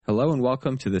Hello and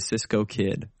welcome to the Cisco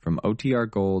Kid from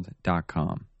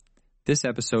OTRGold.com. This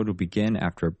episode will begin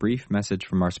after a brief message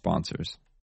from our sponsors.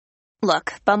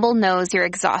 Look, Bumble knows you're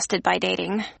exhausted by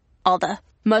dating. All the,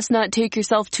 must not take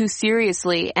yourself too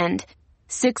seriously, and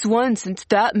 6'1" since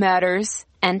that matters,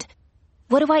 and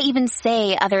what do I even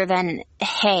say other than,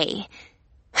 hey?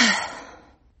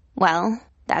 Well,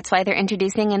 that's why they're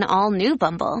introducing an all-new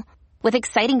Bumble, with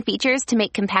exciting features to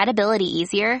make compatibility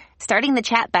easier, starting the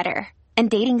chat better, and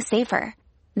dating safer.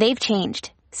 They've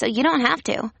changed, so you don't have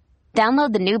to.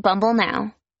 Download the new Bumble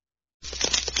now. Here's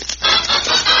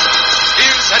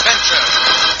adventure.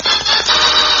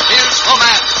 Here's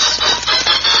romance.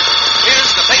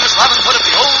 Here's the famous Robin Hood of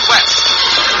the Old West.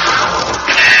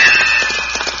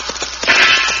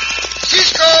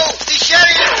 Cisco, the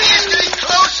sheriff is getting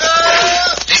closer.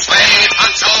 This way,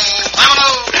 Pancho.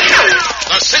 Vámonos.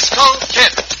 The Cisco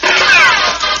Kid.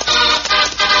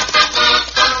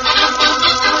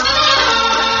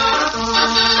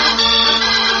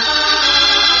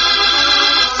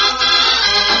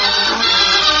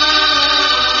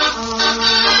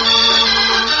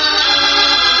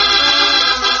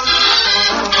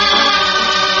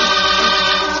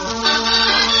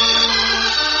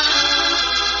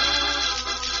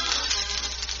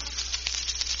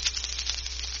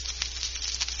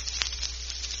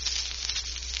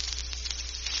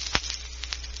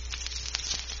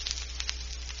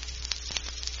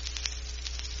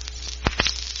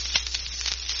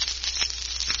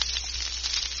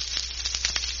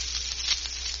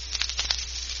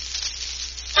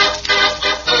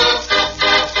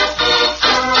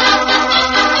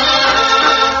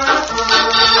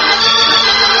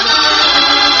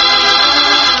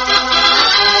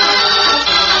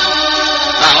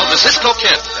 Cisco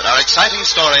Kid and our exciting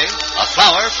story, A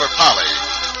Flower for Polly.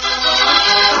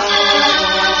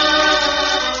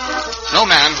 No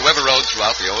man who ever rode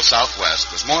throughout the Old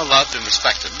Southwest was more loved and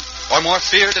respected, or more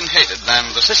feared and hated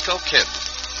than the Cisco Kid.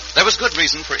 There was good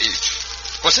reason for each.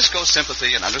 For Cisco's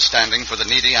sympathy and understanding for the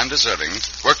needy and deserving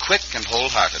were quick and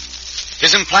wholehearted.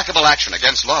 His implacable action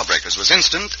against lawbreakers was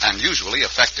instant and usually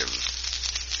effective.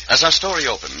 As our story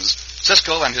opens,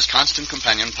 Cisco and his constant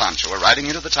companion Pancho are riding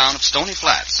into the town of Stony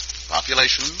Flats,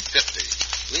 population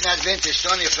 50. We've not been to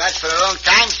Stony Flats for a long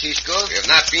time, Cisco. We have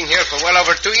not been here for well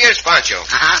over 2 years, Pancho.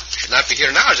 Uh-huh. Should not be here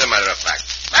now, as a matter of fact.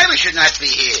 Why we should not be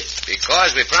here?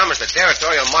 Because we promised the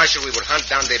territorial marshal we would hunt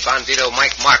down the bandito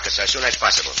Mike Marcus as soon as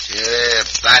possible. Yeah,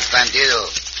 bad bandito.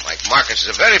 Mike Marcus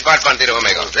is a very bad bandito,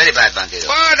 amigo. Very bad bandito.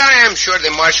 But I am sure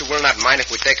the marshal will not mind if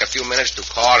we take a few minutes to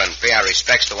call and pay our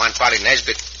respects to Aunt Polly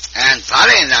Nesbitt. And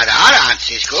Polly is not our aunt,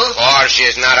 Cisco. Of course, she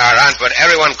is not our aunt, but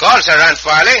everyone calls her Aunt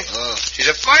Polly. Oh.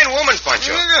 She's a fine woman,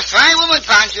 Pancho. She's a fine woman,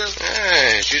 Pancho.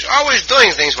 Yeah, she's always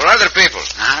doing things for other people.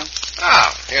 Uh-huh.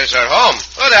 Ah, here's her home.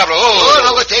 Oh, Diablo.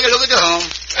 Oh, look, take a look at the home.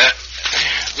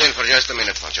 Wait for just a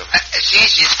minute, Pancho. See,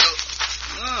 Cisco.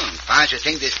 Pancho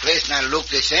think this place not look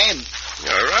the same.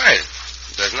 You're right.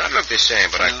 It does not look the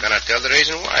same, but I cannot tell the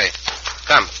reason why.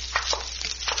 Come.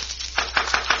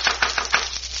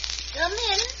 Come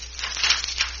in.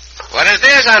 What is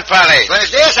this, Aunt Polly? What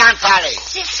is this, Aunt Polly?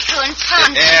 Cisco and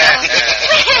Pancho. Yeah.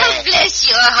 Well, bless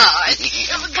your heart.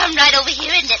 Come right over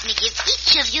here and let me give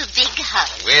each of you a big hug.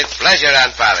 With pleasure,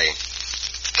 Aunt Polly.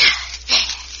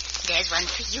 There's one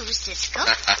for you, Cisco.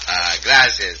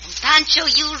 Gracias. And Pancho,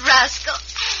 you rascal.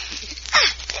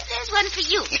 There's one for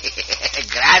you.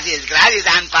 Gracias,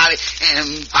 Aunt Polly.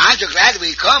 Pancho, glad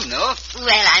we come, no?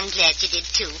 Well, I'm glad you did,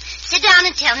 too. Sit down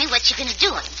and tell me what you're going to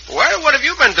do. Well, what have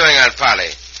you been doing, Aunt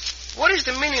Polly? What is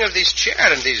the meaning of this chair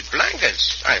and these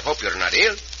blankets? I hope you're not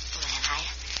ill. Well,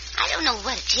 I don't know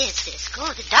what it is,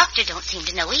 Cisco. The doctor don't seem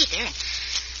to know either. And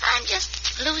I'm just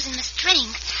losing my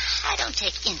strength. I don't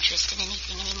take interest in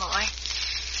anything anymore.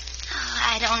 Oh,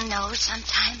 I don't know.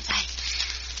 Sometimes I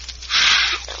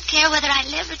don't care whether I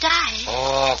live or die.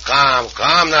 Oh,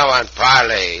 calm now, Aunt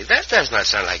Polly. That does not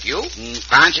sound like you.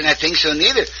 Pancho, I think so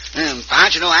neither.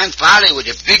 Pancho, no, Aunt Polly with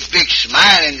a big, big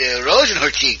smile and a rose in her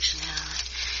cheeks. No,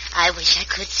 I wish I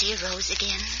could see a rose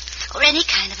again. Or any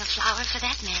kind of a flower, for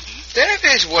that matter.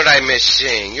 That is what I miss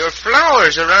seeing. Your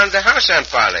flowers around the house, Aunt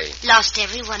Polly. Lost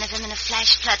every one of them in a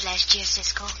flash flood last year,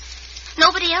 Cisco.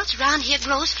 Nobody else around here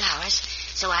grows flowers,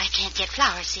 so I can't get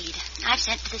flower seed. I've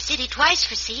sent to the city twice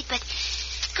for seed, but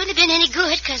couldn't have been any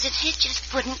good because it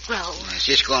just wouldn't grow.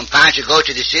 Cisco and Pancho go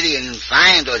to the city and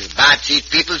find those bad seed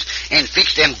peoples and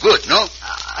fix them good, no?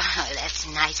 Oh, that's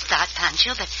a nice thought,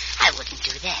 Pancho, but I wouldn't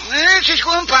do that. Well,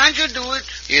 Cisco and Pancho do it.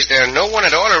 Is there no one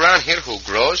at all around here who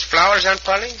grows flowers, Aunt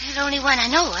Polly? The only one I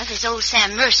know of is old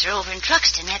Sam Mercer over in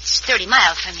Truxton. That's 30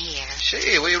 miles from here.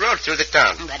 See, we rode through the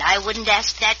town. But I wouldn't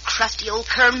ask that crusty old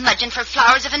curmudgeon for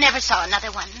flowers if I never saw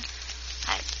another one.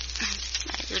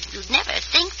 You'd never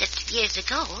think that years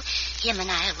ago, him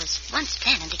and I was once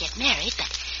planning to get married, but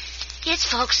his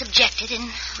folks objected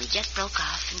and we just broke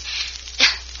off. And,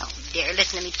 oh, dear,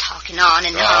 listen to me talking on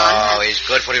and on. Oh, it's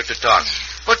good for you to talk.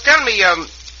 But tell me,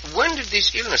 when did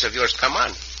this illness of yours come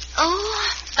on?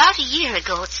 Oh, about a year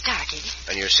ago it started.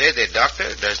 And you say the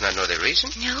doctor does not know the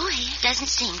reason? No, he doesn't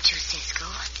seem to, Cisco.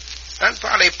 Aunt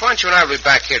Polly, Pancho and I will be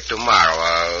back here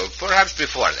tomorrow, perhaps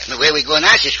before then. Where we go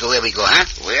now, Cisco? Where we go, huh?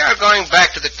 We are going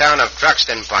back to the town of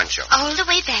Truxton, Pancho. All the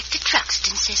way back to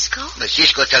Truxton, Cisco. But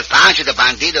Cisco tell Pancho the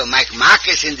bandito Mike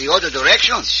Marcus in the other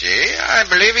direction. See, I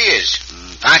believe he is.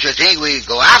 Pancho think we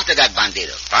go after that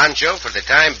bandito. Pancho, for the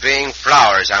time being,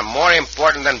 flowers are more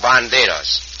important than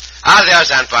bandidos.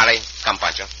 Adios, Aunt Polly. Come,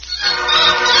 Pancho.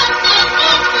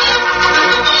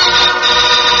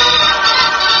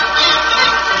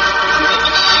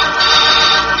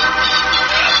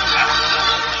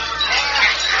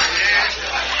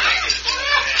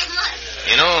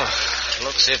 You know,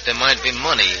 looks as if there might be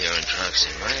money here in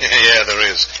Truxton, right? Yeah,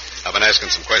 there is. I've been asking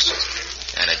some questions.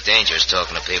 And a dangerous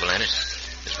talking to people, ain't it?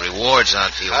 There's rewards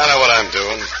out for you. I know what I'm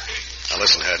doing. Now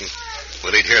listen, Haddon.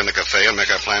 We'll eat here in the cafe and make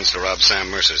our plans to rob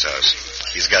Sam Mercer's house.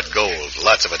 He's got gold,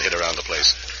 lots of it hid around the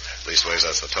place. Leastways,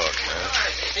 that's the talk.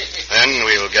 Then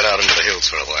we'll get out into the hills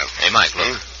for a while. Hey, Mike,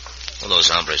 look. Well, those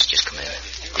hombres just come in.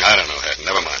 I don't know, Haddon.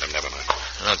 Never mind them, never mind.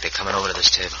 Look, they're coming over to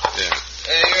this table. Yeah.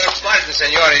 Your pardon,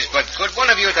 senores, but could one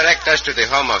of you direct us to the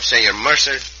home of Senor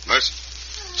Mercer? Mercer?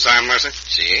 Sam Mercer?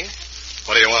 See?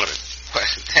 What do you want of him? Well,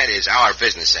 that is our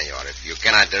business, senor. If you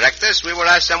cannot direct us, we will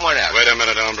ask someone else. Wait a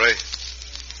minute, hombre.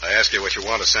 I ask you what you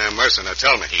want of Sam Mercer. Now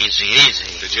tell me. Easy,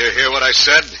 easy. Did you hear what I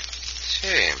said?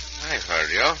 See, I've heard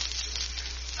you.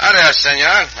 Adios,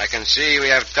 senor. I can see we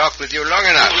have talked with you long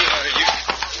enough.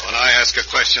 When I ask a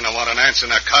question, I want an answer.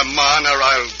 Now come on, or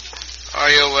I'll... Or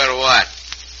you will what?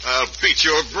 I'll beat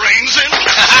your brains in.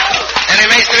 And it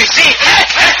makes me see.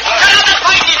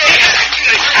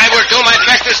 I will do my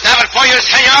best to stop it for you,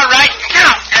 senor, right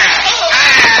now.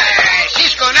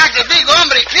 Cisco knocked the big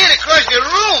hombre clear across the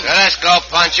room. Now, let's go,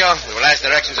 Pancho. We will ask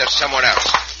directions of someone else.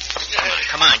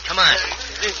 Come on.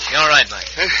 You all right, Mike?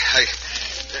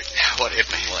 What hit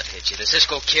me? What hit you? The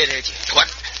Cisco Kid hit you. What?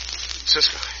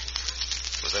 Cisco?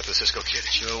 Was that the Cisco Kid?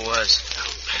 Sure was.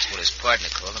 That's what his partner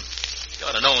called him. You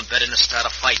ought to know him better than to start a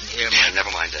fighting here, man. Never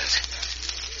mind that.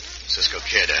 Cisco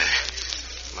Kid,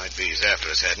 might be he's after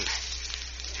us, Haddon.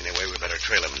 Anyway, we better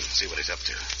trail him and see what he's up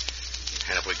to.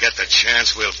 And if we get the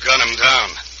chance, we'll gun him down.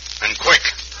 And quick.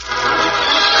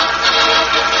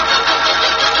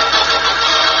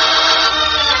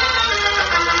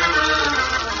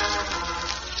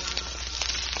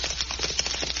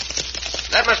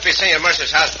 That must be Senor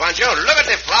Mercer's house, Pancho. Look at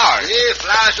the flowers. Yeah,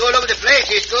 flowers all over the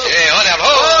place, Cisco. Yeah, hold up.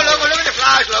 Look at the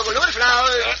flowers, look at the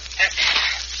flowers.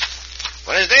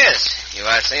 What is this? You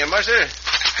are Senor Mercer?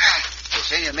 The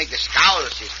senor make the scowl,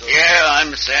 Cisco. Yeah,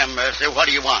 I'm Sam Mercer. What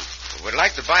do you want? Would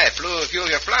like to buy a few of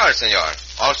your flowers, senor.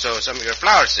 Also, some of your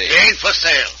flower seeds. They ain't for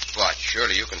sale. But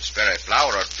surely you can spare a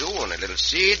flower or two and a little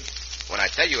seed when I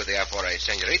tell you they are for a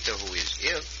senorita who is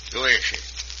ill. Who is she?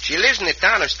 She lives in the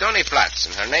town of Stony Flats,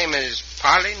 and her name is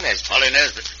Polly Nesbitt. Polly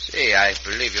Nesbitt. See, I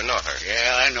believe you know her.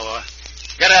 Yeah, I know her.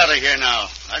 Get out of here now.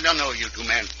 I don't know you two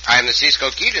men. I am the Cisco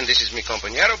Kid, and this is mi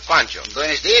compañero, Pancho.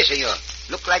 Buenos dias, senor.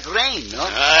 Look like rain, no?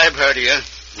 I've heard of you.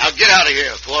 Now get out of here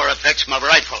before I fetch my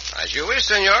rifle. As you wish,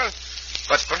 senor.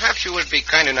 But perhaps you would be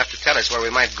kind enough to tell us where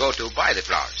we might go to buy the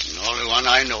flowers. The only one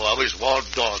I know of is Walt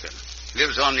Dorgan.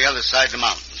 Lives on the other side of the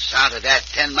mountain. South of that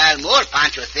 10 mile more,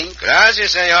 Pancho think.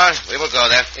 Gracias, senor. We will go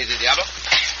there. Easy, Diablo.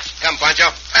 Come,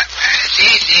 Pancho.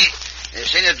 See.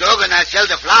 Senor Dorgan, I sell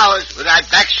the flowers, but I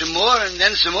back some more and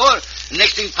then some more.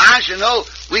 Next thing Pancho know,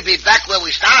 we be back where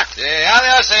we start.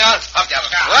 Adios, senor. Up,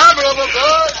 Diablo. Well, brother,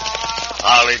 good.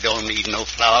 Polly don't need no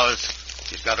flowers.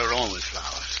 She's got her own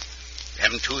flowers.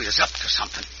 Them two is up to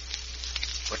something.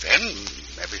 But then,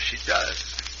 maybe she does.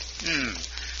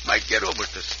 Might get over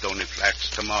to Stony Flats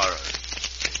tomorrow.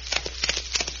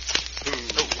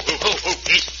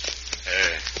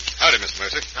 Howdy, Mr.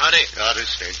 Mercer. Howdy. Got it,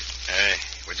 Stig.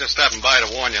 We're just stopping by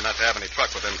to warn you not to have any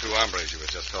truck with them two hombres you were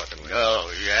just talking with.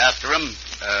 Oh, you after him?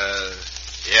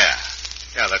 Yeah.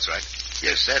 Yeah, that's right.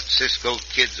 Yes, that Cisco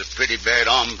Kid's a pretty bad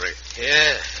hombre.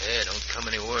 Yeah, don't come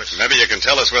any worse. Maybe you can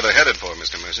tell us where they're headed for,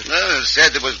 Mr. Mercer. Well,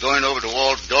 said they was going over to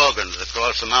Walt Dorgan's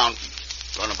across the mountain.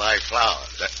 Gonna buy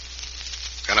flowers.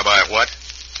 Gonna buy what?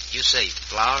 You say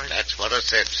flowers? That's what I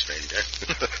said, stranger.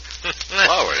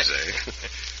 Flowers, eh?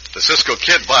 The Cisco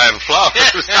Kid buying flowers.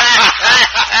 That's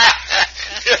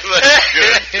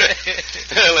good.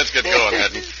 Let's get going,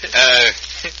 Haddon.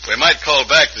 We might call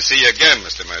back to see you again,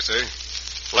 Mr. Mercer.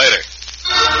 Later.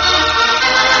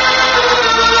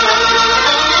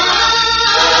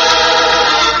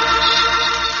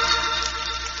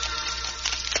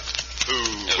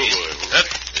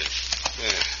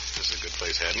 This is a good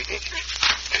place, Haddon.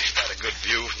 Got a good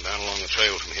view from down along the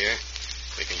trail from here.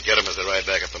 We can get them as they ride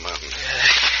back up the mountain.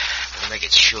 Gonna make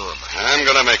it sure, Mike. I'm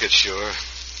gonna make it sure.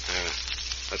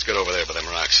 Let's get over there by them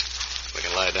rocks. We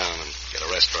can lie down and get a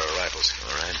rest for our rifles.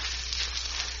 All right.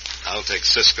 I'll take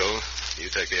Cisco. You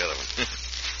take the other one.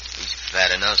 He's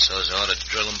fat enough so I ought to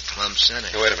drill him plumb center.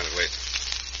 Hey, wait a minute, wait.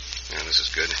 Yeah, this is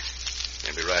good.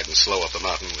 Maybe riding slow up the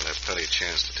mountain, we'll have plenty of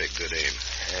chance to take good aim.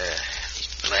 These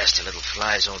blasted little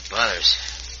flies don't bother us.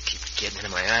 Keep getting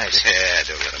into my eyes. Yeah,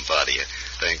 don't let them bother you.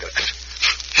 They ain't gonna...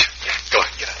 Go on,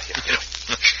 get out of here. Get out.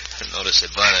 I notice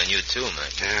they're bothering you too,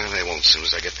 Mike. Yeah, they won't as soon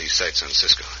as I get these sights on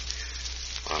Cisco.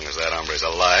 As long as that hombre's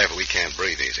alive, we can't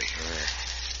breathe easy.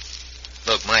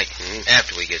 Look, Mike,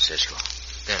 after we get Cisco,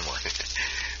 then what?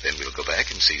 Then we'll go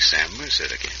back and see Sam Mercer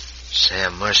again.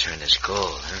 Sam Mercer and his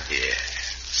gold, huh? Yeah,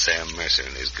 Sam Mercer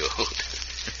and his gold.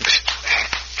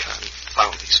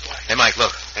 Confound these flies. Hey, Mike,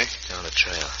 look. Hey? Down the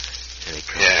trail. Here he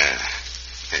comes. Yeah,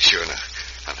 sure enough.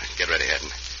 Now, get ready,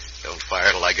 Haddon. Don't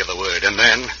fire till I give the word, and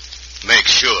then make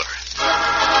sure.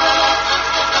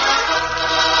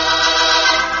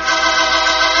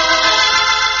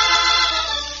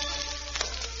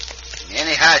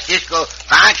 Anyhow, Cisco,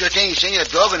 Pancho thinks Senor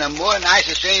Dogan is more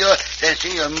nicer senor than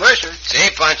Senor Mercer. See,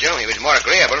 Pancho, he was more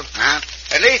agreeable. Huh?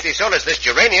 At least he sold us this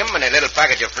geranium and a little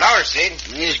package of flower seed.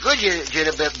 It's good,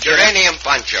 Geranium,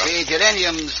 Pancho. See,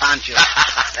 geranium, Pancho.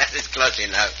 That is close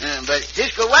enough. But,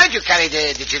 Cisco, why did you carry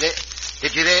that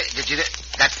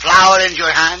flower in your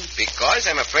hand? Because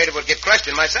I'm afraid it would get crushed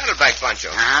in my saddlebag, Pancho.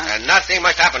 Uh-huh. And nothing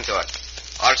must happen to it.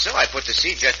 Also, I put the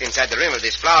seed just inside the rim of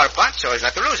this flower pot so as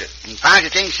not to lose it. And Pancho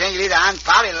thinks Senorita Aunt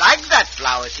Polly likes that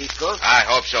flower, Cisco. I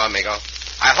hope so, amigo.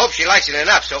 I hope she likes it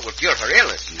enough so it will cure her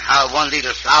illness. And how one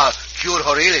little flower cure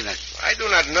her illness? I do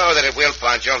not know that it will,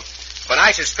 Pancho. But I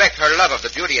suspect her love of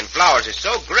the beauty in flowers is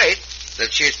so great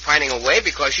that she is pining away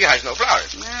because she has no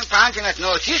flowers. Pancho not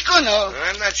know. Cisco know.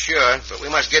 I'm not sure, but we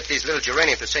must get these little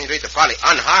geraniums to Senorita Polly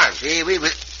unharmed. See, we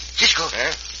will. Cisco,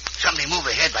 somebody move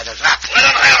ahead by those rocks.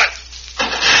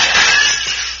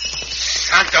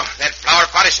 Santo, that flower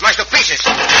pot is smashed to pieces.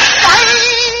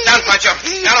 Down, Pancho.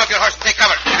 Down off your horse and take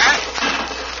cover.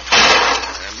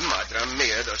 Madre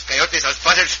mia, those coyotes, those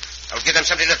buzzards. I'll give them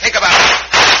something to think about.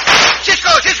 Cisco,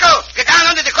 get down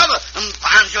under the cover.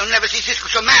 Pancho never see Cisco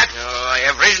so mad. Oh, I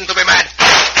have reason to be mad.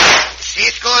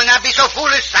 Cisco, not be so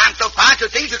foolish, Santo. Pancho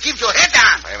thinks you keep your head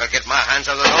down. If I ever get my hands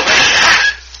on those hombres.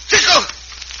 Cisco,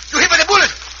 you hit by the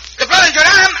bullet. The blood in your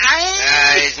arm.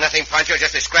 It's nothing, Pancho,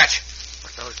 just a scratch.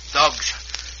 But those dogs,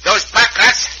 those pack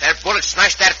rats, their bullets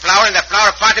smashed that flower and the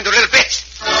flower pot into little bits.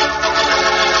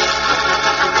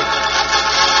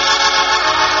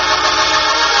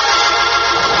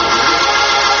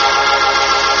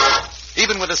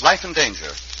 Even with his life in danger,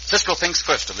 Cisco thinks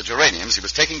first of the geraniums he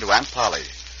was taking to Aunt Polly.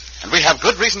 And we have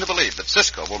good reason to believe that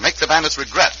Cisco will make the bandits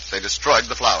regret they destroyed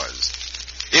the flowers.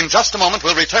 In just a moment,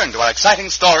 we'll return to our exciting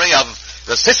story of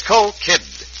the Cisco Kid.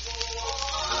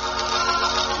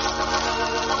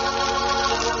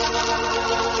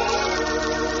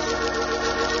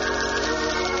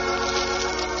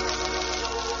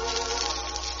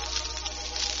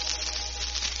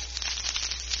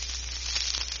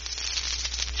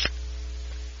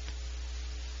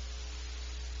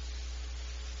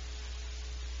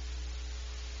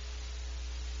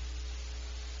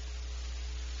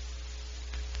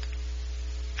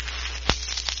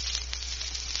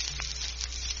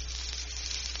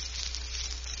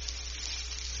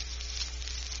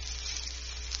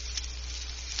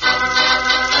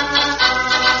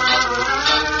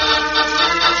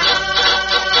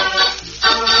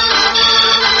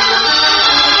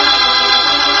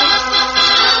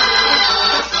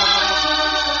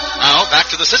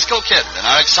 The Cisco Kid in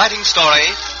our exciting story,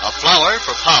 A Flower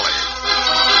for Polly.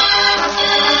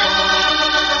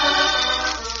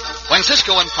 When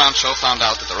Cisco and Pancho found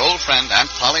out that their old friend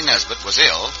Aunt Polly Nesbitt was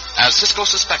ill, as Cisco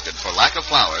suspected for lack of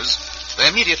flowers, they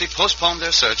immediately postponed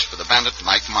their search for the bandit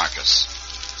Mike Marcus.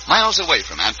 Miles away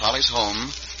from Aunt Polly's home,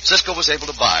 Cisco was able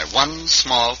to buy one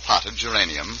small potted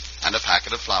geranium and a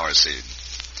packet of flower seed.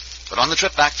 But on the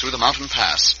trip back through the mountain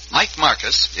pass, Mike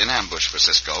Marcus, in ambush for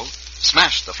Cisco,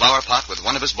 smashed the flower pot with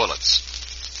one of his bullets.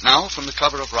 Now, from the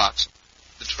cover of rocks,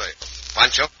 the trail.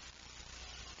 Pancho,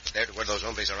 There to where those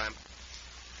hombres are at.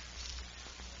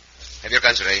 Have your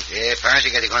guns ready? Yeah, Pancho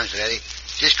got the guns ready.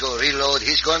 Cisco reload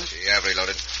his gun. Yeah, I've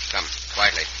reloaded. Come,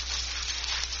 quietly.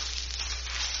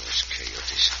 Those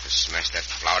coyotes. Just smash that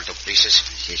flour to pieces.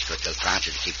 Cisco tell Pancho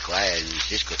to keep quiet, and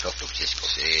Cisco talk to Cisco.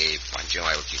 See, Pancho,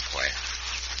 I will keep quiet.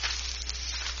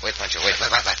 Wait, Pancho, wait.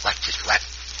 What, Cisco, what?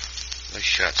 Those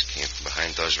shots came from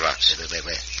behind those rocks.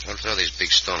 Wait. I'll throw this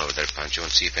big stone over there, Pancho,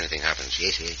 and see if anything happens.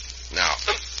 Yes. Now.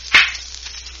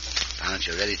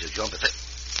 Pancho ready to jump at it.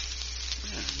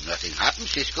 Nothing happened,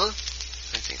 Cisco.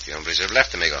 I think the hombres have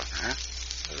left, amigo. Huh?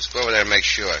 Let's go over there and make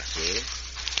sure. Yeah.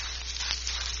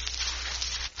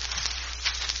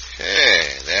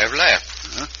 Hey, they have left.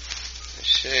 Huh?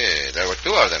 See, there were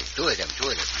two of them. Two of them,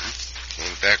 huh?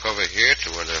 Came back over here to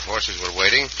where the horses were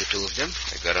waiting. The two of them?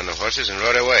 They got on the horses and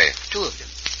rode away. Two of them.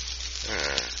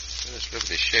 Let's look at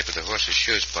the shape of the horses'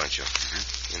 shoes, Pancho.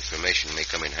 Information may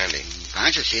come in handy.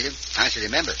 Pancho see them. Pancho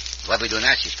remember. What we do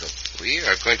now, Cisco? We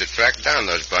are going to track down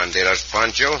those bandidos,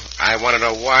 Pancho. I want to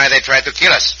know why they tried to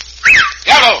kill us.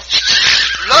 Diablo!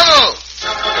 Logo!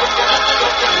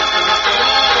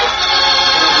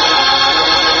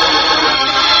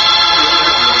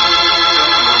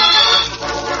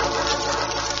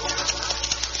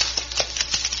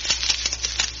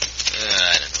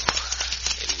 I don't know.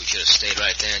 Maybe we should have stayed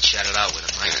right there and shot it out with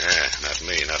him, Mike. Not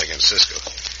me, not against Cisco.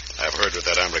 I've heard what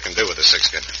that hombre can do with a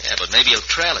six-gun. Yeah, but maybe he'll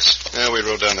trail us. We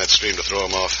rode down that stream to throw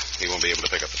him off. He won't be able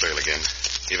to pick up the trail again.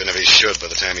 Even if he should, by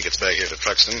the time he gets back here to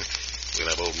Truxton, we'll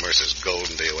have old Mercer's gold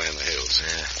and be away in the hills.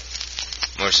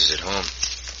 Yeah. Mercer's at home.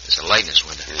 There's a light in his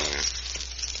window. Yeah.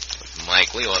 But,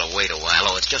 Mike, we ought to wait a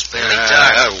while. Oh, it's just barely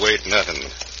dark. I'll wait nothing.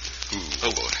 Oh,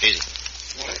 boy. Easy.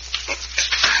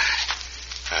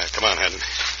 Come on, Haddon.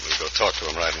 We'll go talk to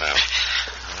him right now.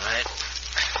 All right.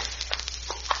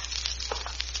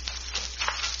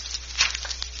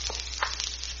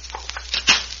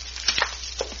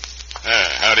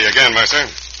 Howdy again, Mercer.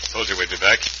 Told you we'd be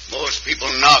back. Most people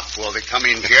knock before they come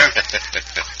in here.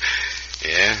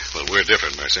 Yeah? Well, we're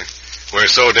different, Mercer. We're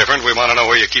so different, we want to know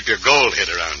where you keep your gold hid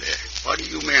around here. What are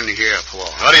you men here for?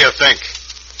 What do you think?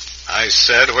 I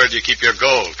said, where do you keep your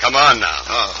gold? Come on now.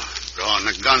 Oh, drawing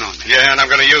a gun on me. Yeah, and I'm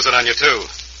going to use it on you, too.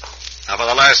 Now, for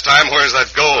the last time, where's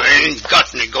that gold? I ain't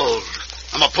got any gold.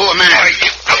 I'm a poor man.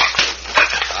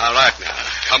 All right, now.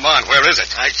 Come on, where is it?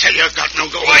 I tell you, I've got no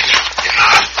gold.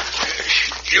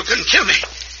 You can kill me,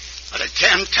 but I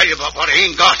can't tell you about what I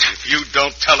ain't got. If you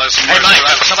don't tell us, Hey, Mercer,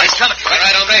 Mike, somebody's coming. All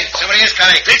right, hombre. Somebody is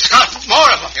coming. It's got more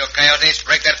of them. You coyotes,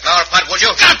 break that flower pot, would you?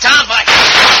 Get down, Mike.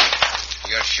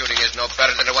 Your shooting is no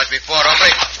better than it was before, hombre.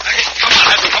 Come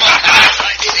on.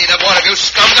 Neither one of you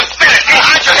scum the finish.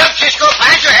 Pancho, help, Cisco.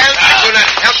 Pancho, help. I do not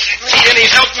help me any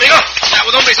help, amigo. Not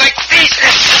with hombres like these.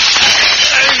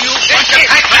 You bunch of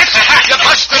crackbacks. You're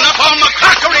busting up all my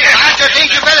crockery. Pancho,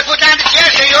 think you better put down the chair,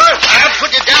 senor. I'll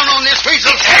put it down on this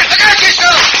weasel's head. Look out,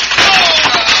 Cisco.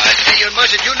 I say you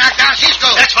must have you knocked down Cisco.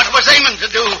 That's what I was aiming to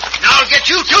do. Now I'll get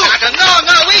you, too.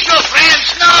 No, we go,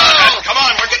 friends. No. Come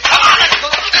on, we're getting... Come on.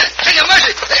 Senor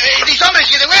Mercer, these hombres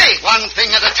get away. One thing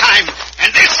at a time.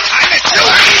 And this time it's you.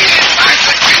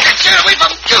 Get away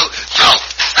from you. So,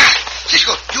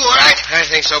 Cisco, you all right? I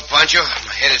think so, Pancho.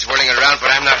 My head is whirling around,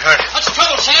 but I'm not hurt. What's the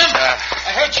trouble, Sam?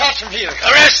 I heard shots from here.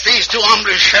 Arrest these two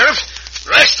hombres, Sheriff. The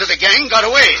rest of the gang got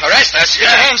away. Arrest us? Get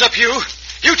your hands up, you.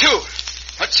 You too.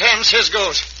 Let Sam see his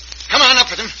goes. Come on up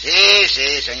with him.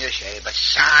 Si, senor Sheriff, but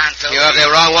santo. You have the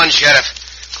wrong one, Sheriff.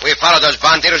 We followed those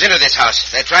bandidos into this house.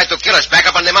 They tried to kill us back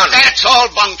up on the mountain. That's all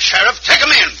bunk, Sheriff. Take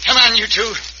 'em in. Come on, you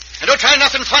two. And don't try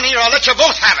nothing funny or I'll let you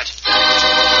both have it.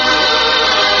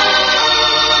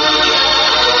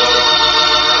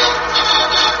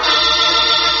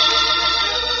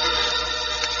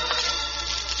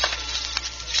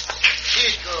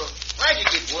 Cisco, why'd you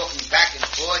keep walking back and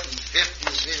forth and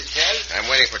drifting this little cell? I'm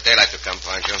waiting for daylight to come,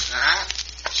 Pancho. Uh-huh.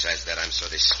 Besides that, I'm so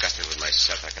disgusted with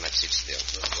myself, I cannot sit still.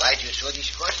 Why'd you so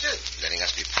disgusted? Letting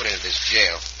us be put into this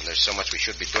jail, when there's so much we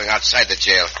should be doing outside the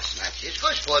jail. Not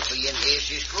Cisco's fault for you in here,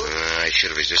 Cisco. I should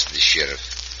have resisted the sheriff,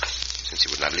 since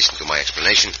he would not listen to my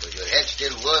explanation. But your head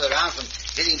still whirled around from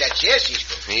hitting that chair,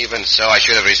 Cisco. Even so, I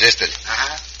should have resisted.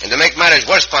 Uh-huh. And to make matters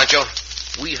worse, Pancho,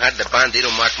 we had the bandito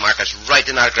Marcus right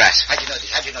in our grass. How'd you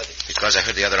know this? Because I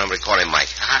heard the other hombre call him Mike.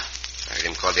 Uh-huh. I heard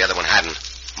him call the other one Haddon.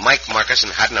 Mike Marcus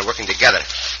and Haddon are working together.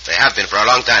 They have been for a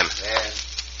long time. Well,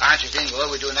 Pancho think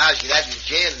all we do now is get out of the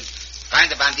jail and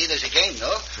find the bandidos again,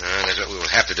 no? That's what we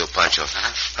will have to do, Pancho.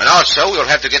 Uh-huh. And also, we will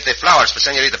have to get the flowers for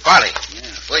Senorita Polly.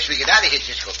 Yeah, first we get out of here,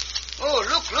 Cisco. Oh,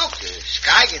 look. The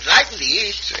sky gets light in the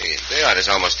east. See, daylight is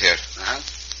almost here. Uh-huh.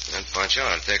 And, Pancho,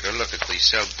 I'll take a look at these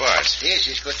cell bars. Yes,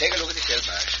 Cisco, take a look at the cell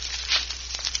bars.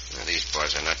 Now, these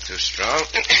spurs are not too strong.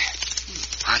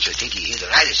 Pancho think he hear the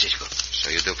rider, Cisco. So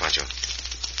you do, Pancho.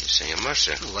 Senor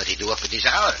Mercer. What he do up at this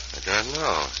hour? I don't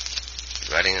know.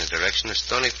 He's riding in the direction of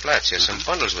Stony Flats. He has some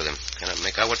bundles with him. Cannot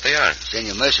make out what they are.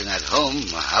 Senor Mercer not home.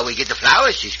 How we get the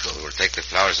flowers, Cisco? We'll take the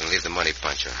flowers and leave the money,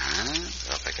 Pancho. Huh?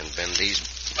 Now, if I can bend these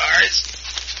bars.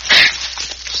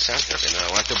 Something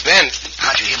I want to bend.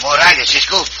 Pancho hear more riders,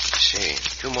 Cisco. See.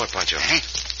 Two more, Pancho.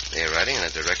 They're riding in the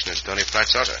direction of Stony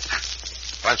Flats also.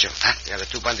 Pancho, the other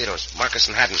two bandidos, Marcus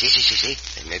and Haddon. See.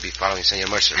 They may be following Senor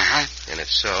Mercer. Uh-huh. And if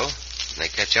so, when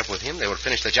they catch up with him, they will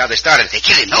finish the job they started. They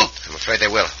kill him, no? I'm afraid they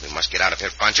will. We must get out of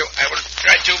here, Pancho. I will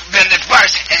try to bend the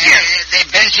bars. They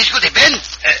bend, Cisco, they bend.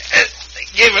 They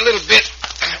gave a little bit.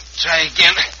 Try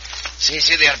again. See,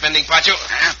 they are bending, Pancho.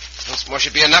 Once more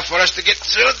should be enough for us to get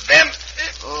through them.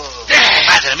 Oh,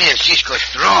 madre mia, Cisco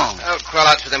strong. I'll crawl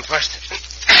out for them first.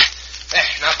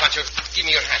 Now, Pancho, give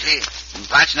me your hand. See,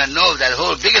 Pancho not know that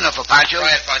hole big enough for Pancho.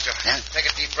 Try it, Pancho. Take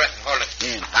a deep breath and hold it.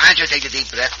 Pancho take a deep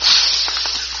breath.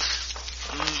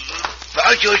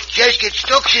 Pancho's chest gets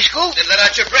stuck, Cisco. Then let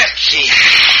out your breath. See.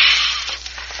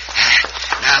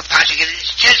 Now Pancho gets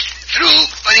his chest through,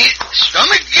 but his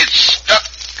stomach gets stuck.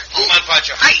 Come on,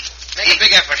 Pancho. Make a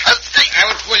big effort. I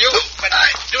will pull you, but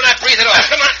do not breathe at all.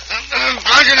 Come on.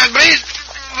 Pancho not breathe.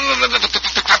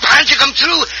 Pancho come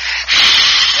through.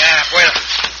 Yeah, bueno.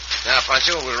 Now,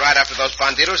 Pancho, we'll ride after those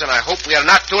bandidos, and I hope we are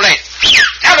not too late.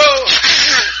 Hello!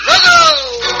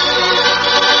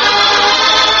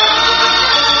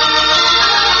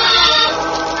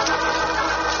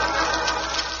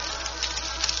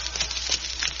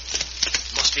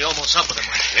 Must be almost up with him.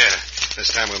 Yeah.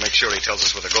 This time we'll make sure he tells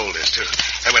us where the gold is, too.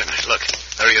 Hey, wait a minute. Look.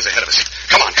 There he is ahead of us.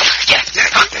 Come on. Yeah,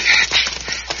 come on.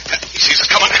 He sees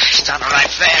us coming. It's time to ride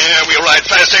fast. Yeah, we'll ride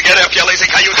faster. Get up, you lazy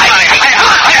coyote. Now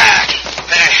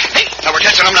we're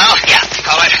catching him now? Yeah.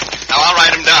 All right. Now I'll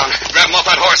ride him down. Grab him off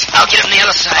that horse. I'll get him the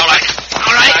other side. All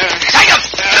right. Take him.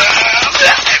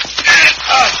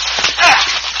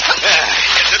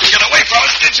 You didn't get away from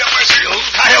us, did you, Mercer? You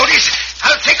coyotes.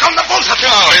 I'll take on the both of you.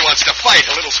 No, he wants to fight.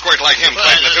 A little squirt like him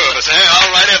fighting the two of us, eh? All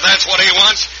right, if that's what he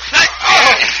wants. Let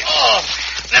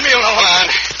me alone. Come on.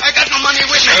 I got no money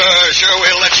with me. Sure,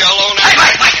 we'll let you alone. Hey,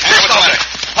 Mike, What's the matter?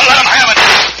 I'll let him have it.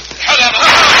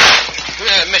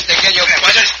 Mister, can you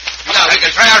buzzers? Now we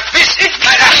can try our fists.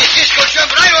 Cisco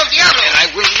jump right off the apple. And I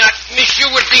will not miss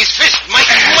you with these fists, Mike.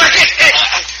 Work it.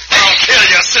 I'll kill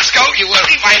you, Cisco. You will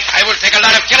find I will take a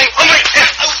lot of killing.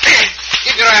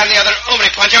 Keep your eye on the other hombre,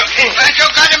 Pancho. Pancho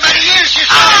got him by the ears,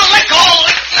 Cisco. Let go.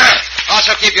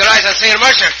 Also keep your eyes on Senor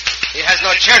Mercer. He has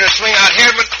no chair to swing out here,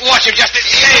 but watch him just as...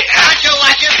 Pancho,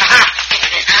 watch him.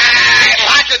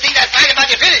 Pancho think that fight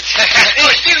about to finish. Oh,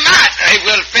 still not. I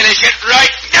will finish it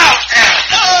right now.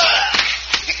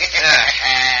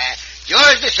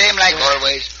 Yours the same like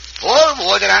always. Pour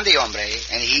water on the hombre,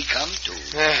 and he come too.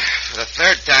 For the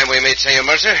third time we meet, Senor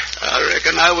Mercer. I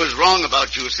reckon I was wrong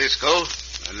about you, Cisco.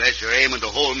 Unless you're aiming to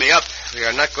hold me up. We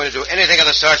are not going to do anything of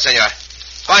the sort, senor.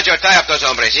 Pancho, tie up those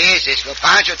hombres. Si, Cisco,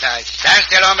 Pancho tie. Stand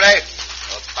still, hombre.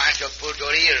 Oh, Pancho pulled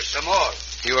your ears some more.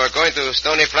 You are going to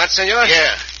Stony Flats, senor?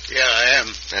 Yeah, I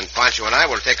am. And Pancho and I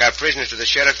will take our prisoners to the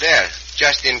sheriff there,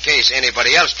 just in case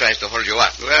anybody else tries to hold you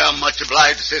up. Well, much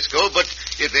obliged, Cisco, but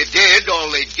if they did, all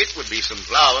they'd get would be some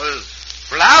flowers.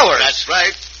 Flowers? That's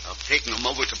right. I've taken them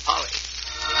over to Polly.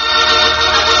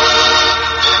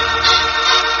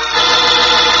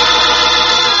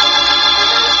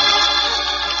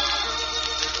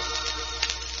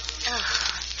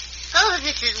 Oh,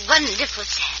 this is wonderful,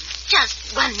 Sam.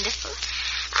 Just wonderful.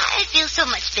 I feel so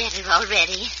much better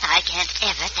already. I can't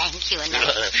ever thank you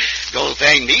enough. Don't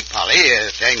thank me, Polly.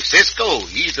 Thank Cisco.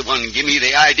 He's the one who gave me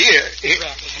the idea. Well,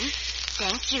 then,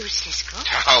 thank you, Cisco.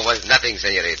 Oh, it was nothing,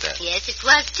 senorita. Yes, it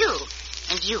was, too.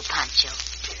 And you, Pancho.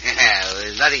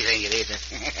 There's nothing, senorita.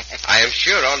 I am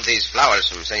sure all these flowers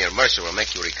from Senor Mercer will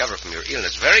make you recover from your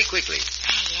illness very quickly.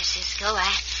 Yes, Cisco,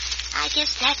 I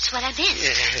guess that's what I meant.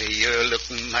 You're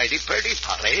looking mighty pretty,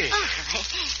 Polly. Oh,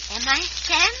 am I,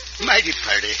 Sam? Mighty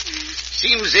pretty.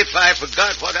 Seems if I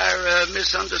forgot what our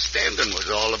misunderstanding was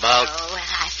all about. Oh, well,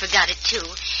 I forgot it, too.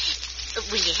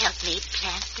 Will you help me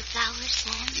plant the flowers,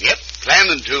 Sam? Yep,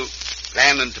 planning to.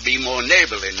 Planning to be more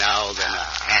neighborly now than I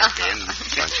have been.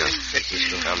 Pancho,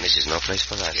 come, this is no place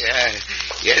for that. Yeah,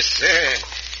 yes, sir.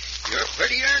 You're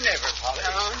prettier than ever, Polly.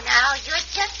 Oh, now you're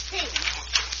just saying that.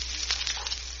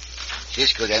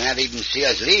 Cisco, they not even see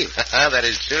us leave. That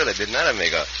is true. They did not,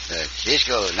 amigo.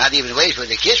 Cisco, not even wait for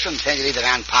the kiss from Senorita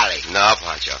Aunt Polly. No,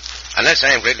 Pancho. Unless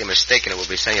I am greatly mistaken, it will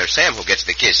be Senor Sam who gets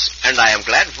the kiss. And I am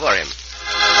glad for him.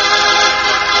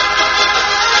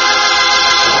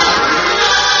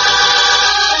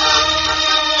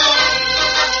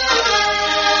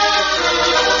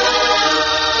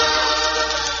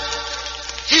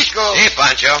 Cisco. Hey,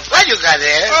 Pancho. What you got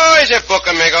there? Oh, it's a book,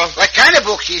 amigo. What kind of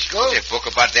book, Cisco? It's a book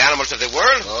about the animals of the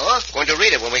world. Oh? Going to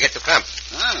read it when we get to camp.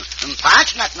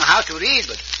 Pancho not know how to read,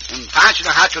 but Pancho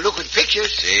know how to look at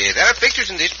pictures. See, there are pictures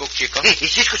in this book, Chico. Hey,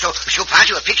 Cisco, show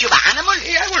Pancho a picture of an animal?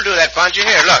 Yeah, we'll do that, Pancho.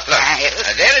 Here, look.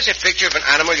 There is a picture of an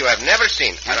animal you have never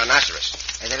seen. A rhinoceros.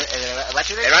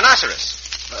 What's it? A rhinoceros.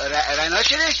 A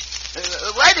rhinoceros?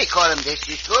 Why they call him this,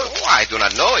 Cisco? Oh, I do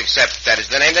not know, except that is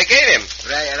the name they gave him.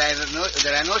 The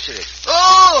rhinoceros.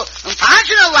 Oh,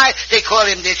 Pancho know why they call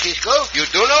him this, Cisco. You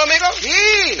do know, amigo?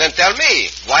 Si. Then tell me,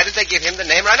 why did they give him the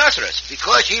name rhinoceros?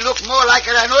 Because he looked more like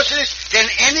a rhinoceros than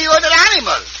any other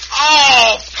animal.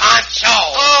 Oh, Pancho!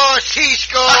 Oh,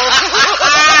 Cisco!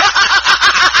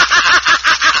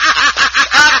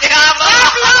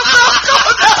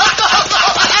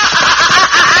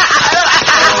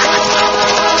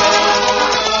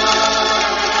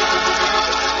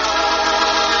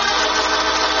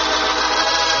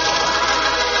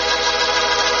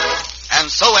 And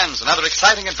so ends another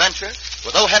exciting adventure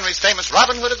with O. Henry's famous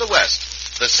Robin Hood of the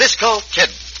West, the Cisco Kid.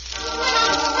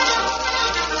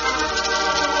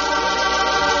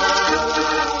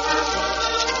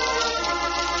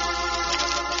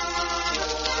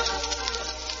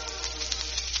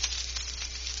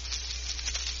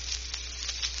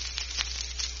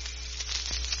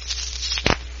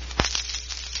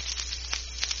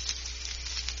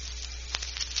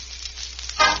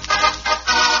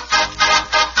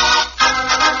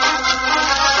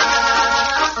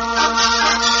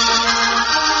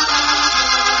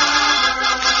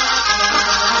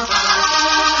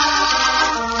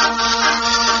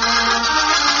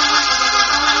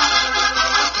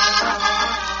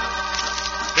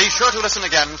 Be sure to listen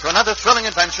again for another thrilling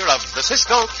adventure of the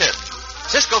Cisco Kid.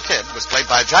 Cisco Kid was played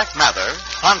by Jack Mather,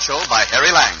 Pancho by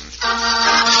Harry Lang.